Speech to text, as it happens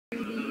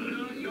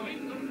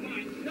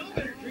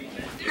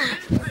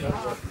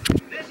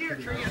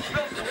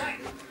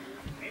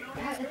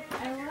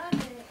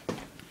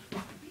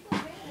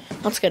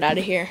Let's get out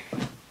of here.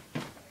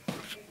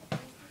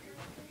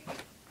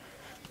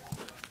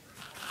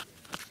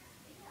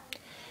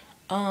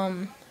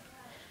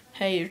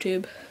 Hey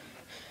YouTube.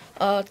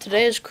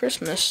 Today is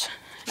Christmas.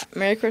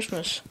 Merry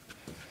Christmas.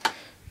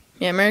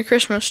 Yeah, Merry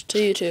Christmas to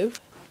YouTube.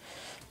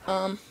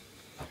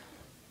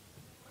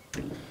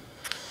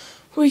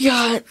 We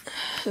got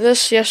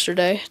this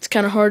yesterday. It's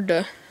kind of hard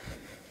to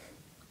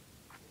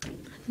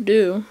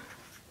do.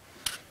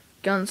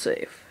 Gun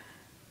safe.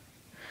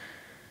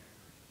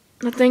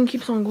 The thing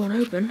keeps on going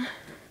open.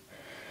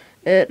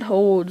 It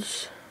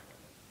holds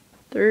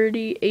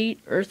 38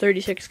 or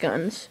 36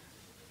 guns.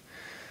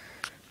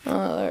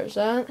 There's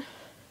that.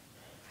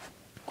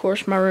 Of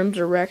course, my rooms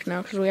are wrecked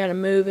now because we had to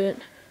move it.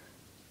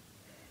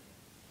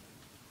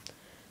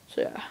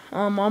 So yeah,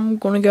 I'm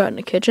gonna go out in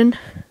the kitchen.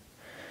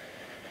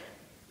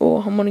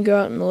 Oh, I'm gonna go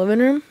out in the living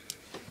room.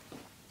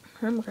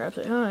 I'm gonna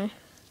say hi.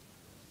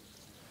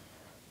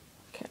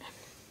 Okay.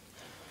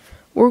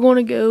 We're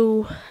gonna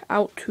go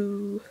out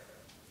to.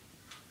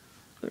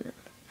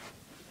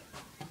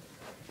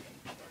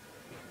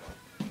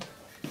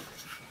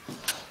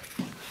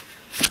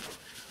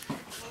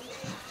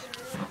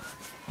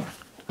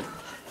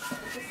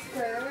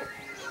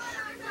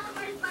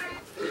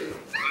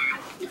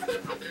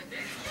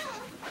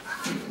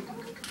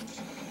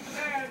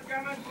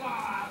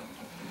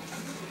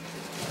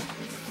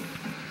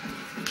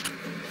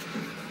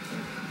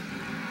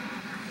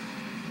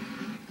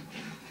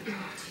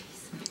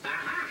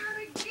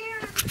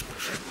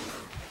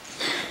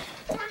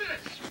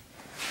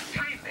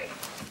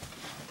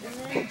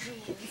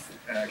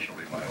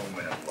 Actually, my old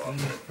man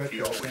loved it.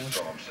 He always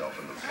saw himself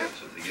in the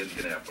pits of the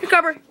Indianapolis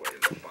Cover. way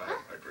of the fire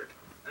hydrant.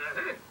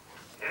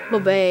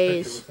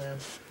 Bye-bays.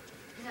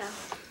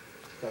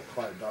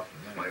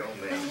 My old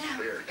man's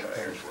spare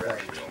tires were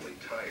actually only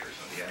tires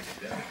on the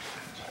academic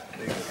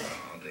sense.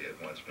 They had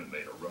once been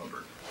made of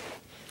rubber.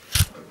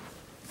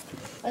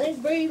 I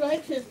think Brady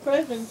likes his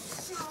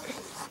presents.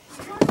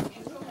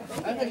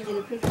 I'm gonna get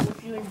a picture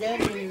with you and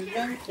Daddy in your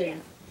gun safe.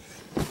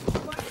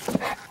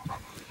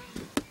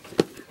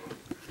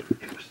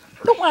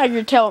 Don't wag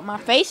your tail at my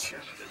face.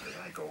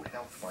 I go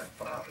help my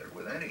father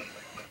with anything.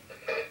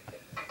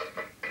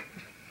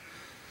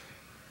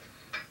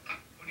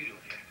 What are you doing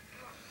here?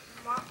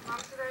 Mom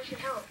said I should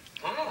help.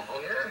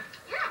 Oh, yeah?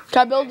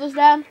 Can I build this,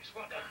 Dad?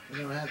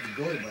 You don't have the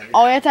glue, buddy.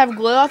 Oh, you have to have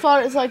glue? I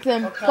thought it was like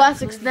them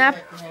plastic snap.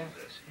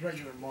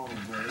 Regular mom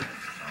glue.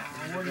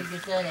 Where did you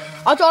get that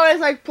at? I thought it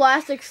was like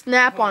plastic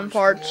snap-on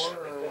parts.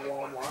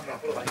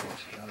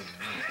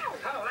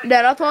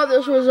 Dad, I thought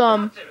this was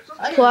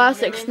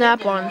plastic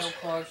snap-ons.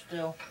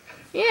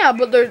 Yeah,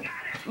 but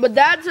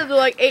Dad said they're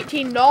like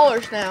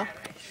 $18 now.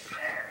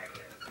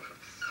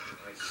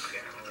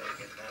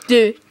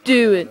 Do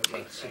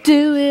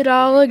it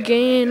all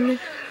again.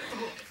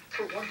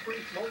 For one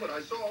brief moment,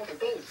 I saw all the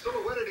bolts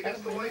silhouetted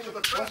against the lights of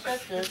the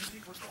traffic.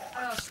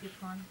 Oh, good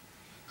one.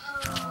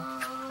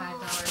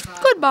 $5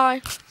 off.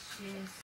 Goodbye.